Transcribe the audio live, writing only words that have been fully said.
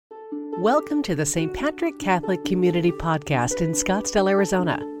Welcome to the St. Patrick Catholic Community Podcast in Scottsdale,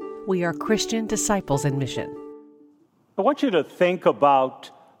 Arizona. We are Christian disciples in mission. I want you to think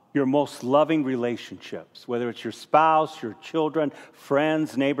about your most loving relationships, whether it's your spouse, your children,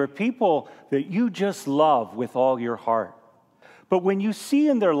 friends, neighbor, people that you just love with all your heart. But when you see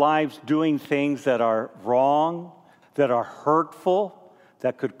in their lives doing things that are wrong, that are hurtful,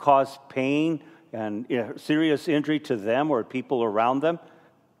 that could cause pain and serious injury to them or people around them,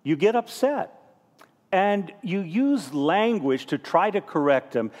 you get upset. And you use language to try to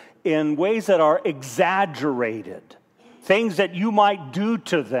correct them in ways that are exaggerated. Things that you might do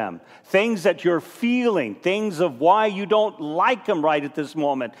to them, things that you're feeling, things of why you don't like them right at this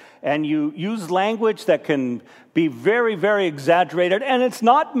moment. And you use language that can be very, very exaggerated, and it's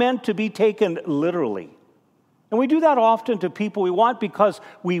not meant to be taken literally. And we do that often to people we want because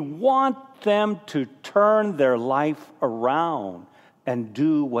we want them to turn their life around and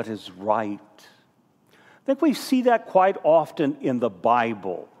do what is right. I think we see that quite often in the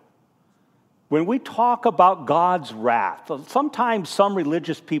Bible. When we talk about God's wrath, sometimes some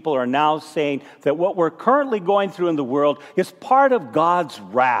religious people are now saying that what we're currently going through in the world is part of God's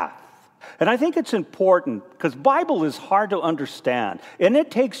wrath. And I think it's important because Bible is hard to understand, and it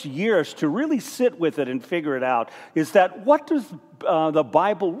takes years to really sit with it and figure it out, is that what does the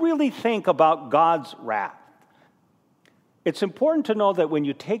Bible really think about God's wrath? It's important to know that when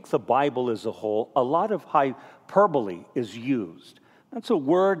you take the Bible as a whole, a lot of hyperbole is used. That's a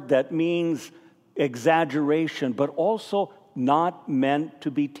word that means exaggeration, but also not meant to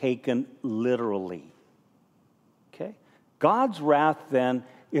be taken literally. Okay? God's wrath, then,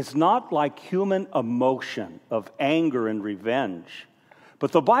 is not like human emotion of anger and revenge.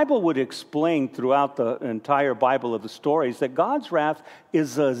 But the Bible would explain throughout the entire Bible of the stories that God's wrath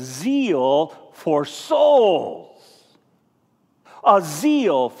is a zeal for souls. A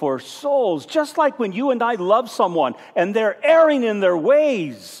zeal for souls, just like when you and I love someone and they're erring in their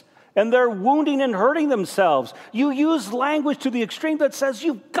ways and they're wounding and hurting themselves. You use language to the extreme that says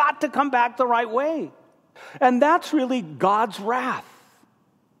you've got to come back the right way. And that's really God's wrath,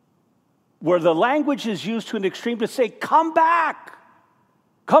 where the language is used to an extreme to say, come back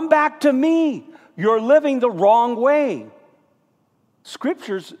to me. You're living the wrong way.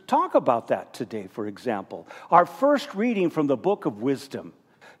 Scriptures talk about that today, for example. Our first reading from the book of Wisdom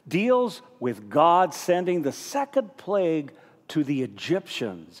deals with God sending the second plague to the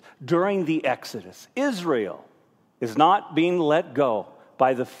Egyptians during the Exodus. Israel is not being let go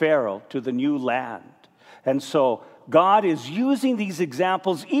by the Pharaoh to the new land. And so God is using these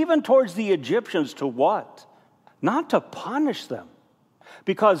examples even towards the Egyptians to what? Not to punish them.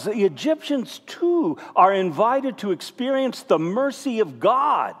 Because the Egyptians, too, are invited to experience the mercy of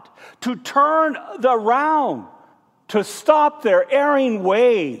God, to turn around, to stop their erring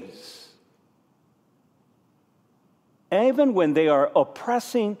ways. Even when they are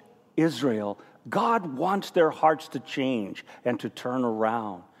oppressing Israel, God wants their hearts to change and to turn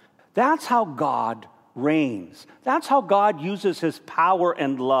around. That's how God reigns. That's how God uses his power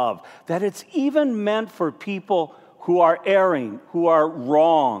and love, that it's even meant for people who are erring, who are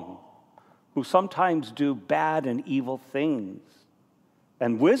wrong, who sometimes do bad and evil things.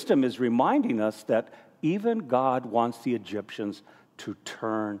 And wisdom is reminding us that even God wants the Egyptians to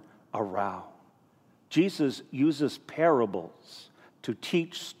turn around. Jesus uses parables to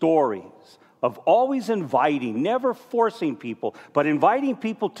teach stories of always inviting, never forcing people, but inviting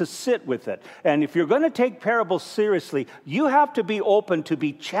people to sit with it. And if you're going to take parables seriously, you have to be open to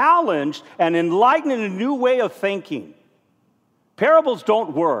be challenged and enlightened in a new way of thinking. Parables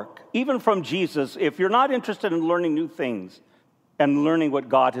don't work, even from Jesus, if you're not interested in learning new things and learning what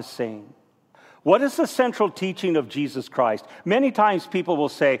God is saying. What is the central teaching of Jesus Christ? Many times people will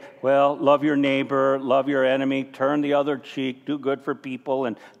say, well, love your neighbor, love your enemy, turn the other cheek, do good for people,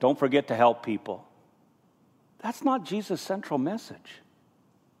 and don't forget to help people. That's not Jesus' central message.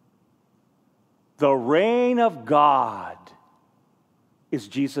 The reign of God is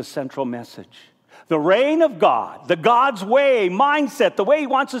Jesus' central message. The reign of God, the God's way, mindset, the way he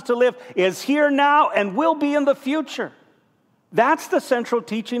wants us to live is here now and will be in the future. That's the central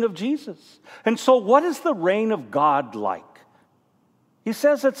teaching of Jesus. And so what is the reign of God like? He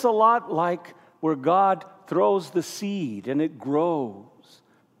says it's a lot like where God throws the seed and it grows.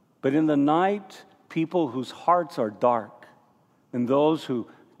 But in the night, people whose hearts are dark and those whose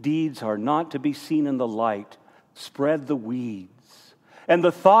deeds are not to be seen in the light spread the weeds. And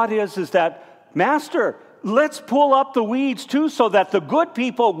the thought is that, Master, let's pull up the weeds too so that the good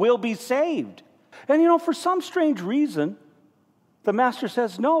people will be saved. And for some strange reason, the Master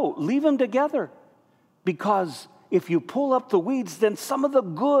says, no, leave them together. Because if you pull up the weeds, then some of the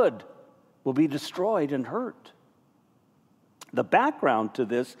good will be destroyed and hurt. The background to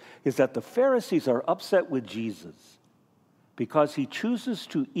this is that the Pharisees are upset with Jesus because he chooses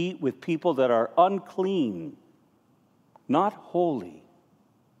to eat with people that are unclean, not holy,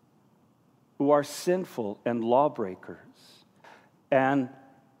 who are sinful and lawbreakers. And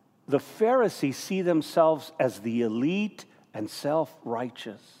the Pharisees see themselves as the elite and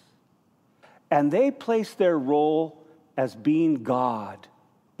self-righteous. And they place their role as being God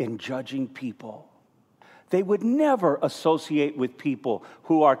in judging people. They would never associate with people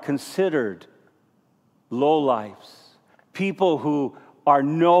who are considered lowlifes, people who are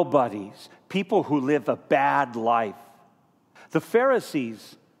nobodies, people who live a bad life. The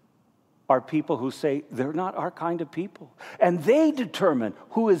Pharisees are people who say they're not our kind of people, and they determine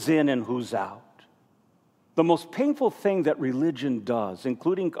who is in and who's out. The most painful thing that religion does,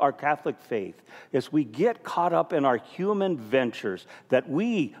 including our Catholic faith, is we get caught up in our human ventures that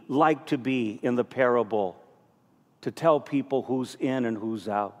we like to be in the parable to tell people who's in and who's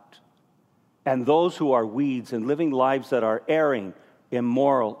out. And those who are weeds and living lives that are erring,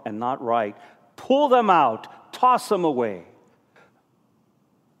 immoral, and not right, pull them out, toss them away.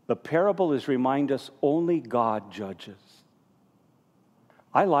 The parable is remind us only God judges.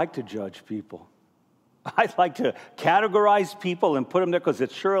 I like to judge people. I like to categorize people and put them there because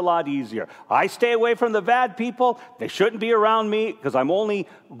it's sure a lot easier. I stay away from the bad people. They shouldn't be around me because I'm only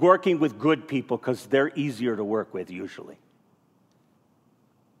working with good people because they're easier to work with usually.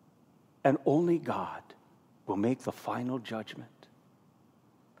 And only God will make the final judgment.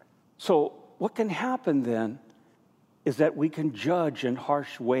 So what can happen then is that we can judge in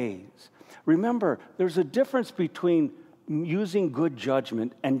harsh ways. Remember, there's a difference between using good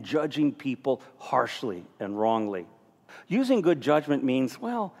judgment and judging people harshly and wrongly. Using good judgment means,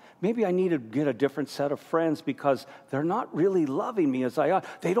 well, maybe I need to get a different set of friends because they're not really loving me as I ought.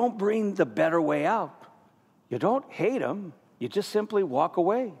 They don't bring the better way out. You don't hate them. You just simply walk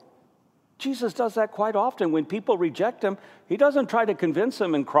away. Jesus does that quite often. When people reject him, he doesn't try to convince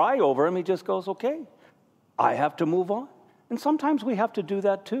them and cry over him. He just goes, okay, I have to move on. And sometimes we have to do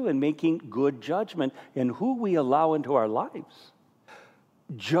that too in making good judgment in who we allow into our lives.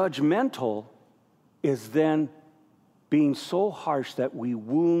 Judgmental is then being so harsh that we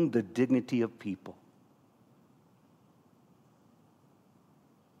wound the dignity of people.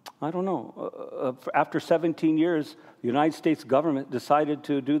 I don't know. After 17 years, the United States government decided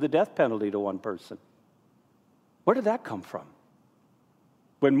to do the death penalty to one person. Where did that come from?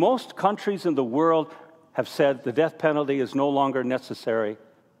 When most countries in the world have said the death penalty is no longer necessary,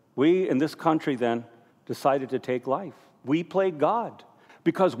 we in this country then decided to take life. We played God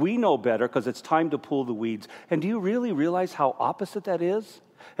because we know better, because it's time to pull the weeds. And do you really realize how opposite that is?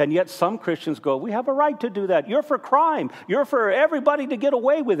 And yet some Christians go, we have a right to do that. You're for crime. You're for everybody to get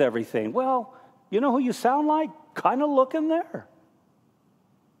away with everything. Well, you know who you sound like? Kind of looking there.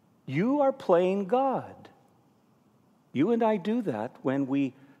 You are playing God. You and I do that when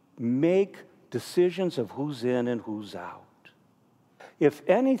we make decisions of who's in and who's out. If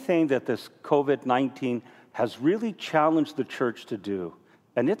anything that this COVID-19 has really challenged the church to do,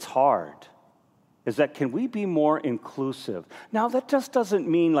 and it's hard, is that can we be more inclusive? Now, that just doesn't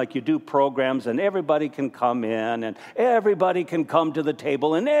mean like you do programs and everybody can come in and everybody can come to the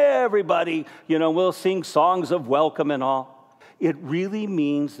table and everybody, will sing songs of welcome and all. It really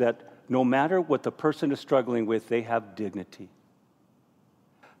means that no matter what the person is struggling with, they have dignity.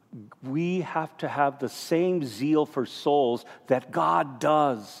 We have to have the same zeal for souls that God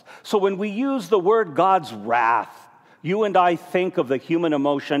does. So when we use the word God's wrath, you and I think of the human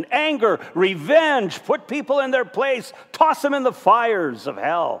emotion, anger, revenge, put people in their place, toss them in the fires of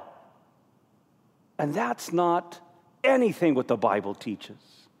hell. And that's not anything what the Bible teaches.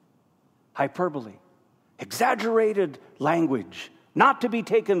 Hyperbole, exaggerated language, not to be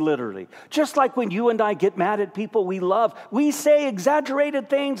taken literally. Just like when you and I get mad at people we love, we say exaggerated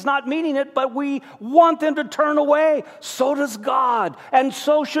things, not meaning it, but we want them to turn away. So does God, and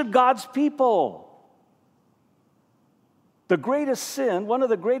so should God's people. The greatest sin, one of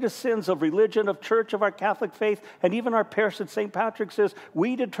the greatest sins of religion, of church, of our Catholic faith, and even our parish at St. Patrick's is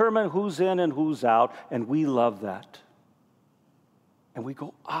we determine who's in and who's out, and we love that. And we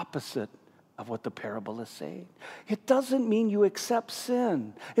go opposite of what the parable is saying. It doesn't mean you accept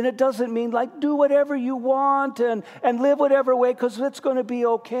sin. And it doesn't mean do whatever you want and live whatever way because it's going to be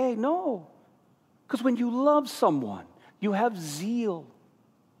okay. No. Because when you love someone, you have zeal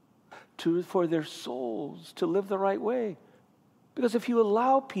for their souls to live the right way. Because if you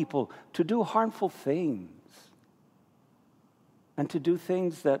allow people to do harmful things and to do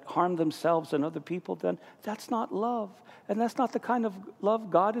things that harm themselves and other people, then that's not love. And that's not the kind of love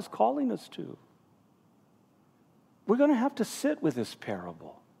God is calling us to. We're going to have to sit with this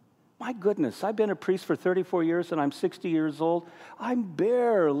parable. My goodness, I've been a priest for 34 years and I'm 60 years old. I'm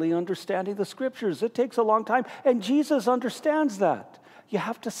barely understanding the scriptures. It takes a long time. And Jesus understands that. You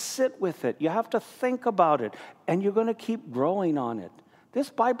have to sit with it. You have to think about it. And you're going to keep growing on it. This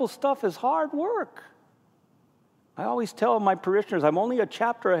Bible stuff is hard work. I always tell my parishioners, I'm only a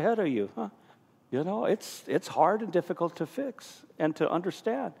chapter ahead of you. Huh? You know, it's hard and difficult to fix and to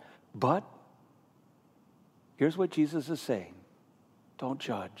understand. But here's what Jesus is saying. Don't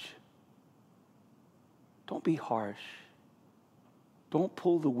judge. Don't be harsh. Don't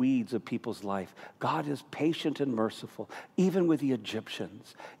pull the weeds of people's life. God is patient and merciful, even with the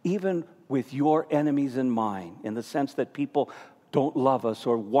Egyptians, even with your enemies in mind, in the sense that people don't love us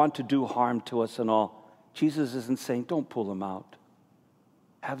or want to do harm to us and all. Jesus isn't saying, don't pull them out.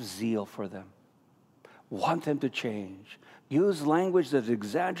 Have zeal for them. Want them to change. Use language that's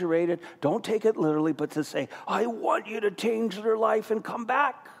exaggerated. Don't take it literally, but to say, I want you to change their life and come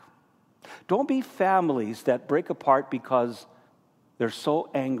back. Don't be families that break apart because they're so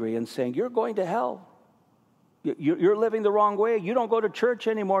angry and saying, you're going to hell. You're living the wrong way. You don't go to church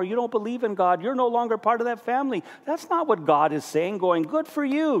anymore. You don't believe in God. You're no longer part of that family. That's not what God is saying, going, good for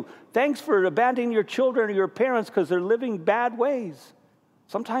you. Thanks for abandoning your children or your parents because they're living bad ways.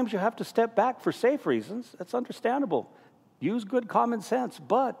 Sometimes you have to step back for safe reasons. That's understandable. Use good common sense,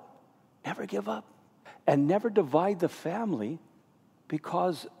 but never give up. And never divide the family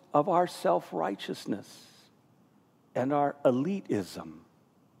because of our self-righteousness and our elitism,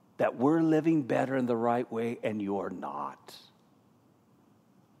 that we're living better in the right way and you're not.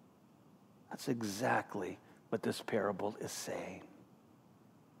 That's exactly what this parable is saying.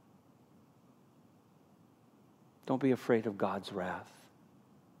 Don't be afraid of God's wrath.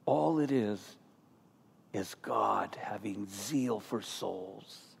 All it is God having zeal for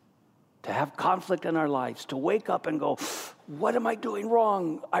souls. To have conflict in our lives, to wake up and go, what am I doing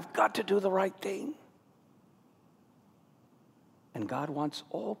wrong? I've got to do the right thing. And God wants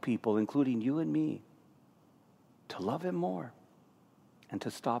all people, including you and me, to love him more and to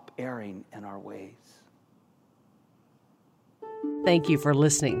stop erring in our ways. Thank you for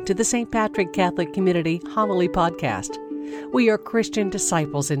listening to the St. Patrick Catholic Community Homily Podcast. We are Christian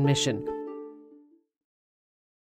disciples in mission,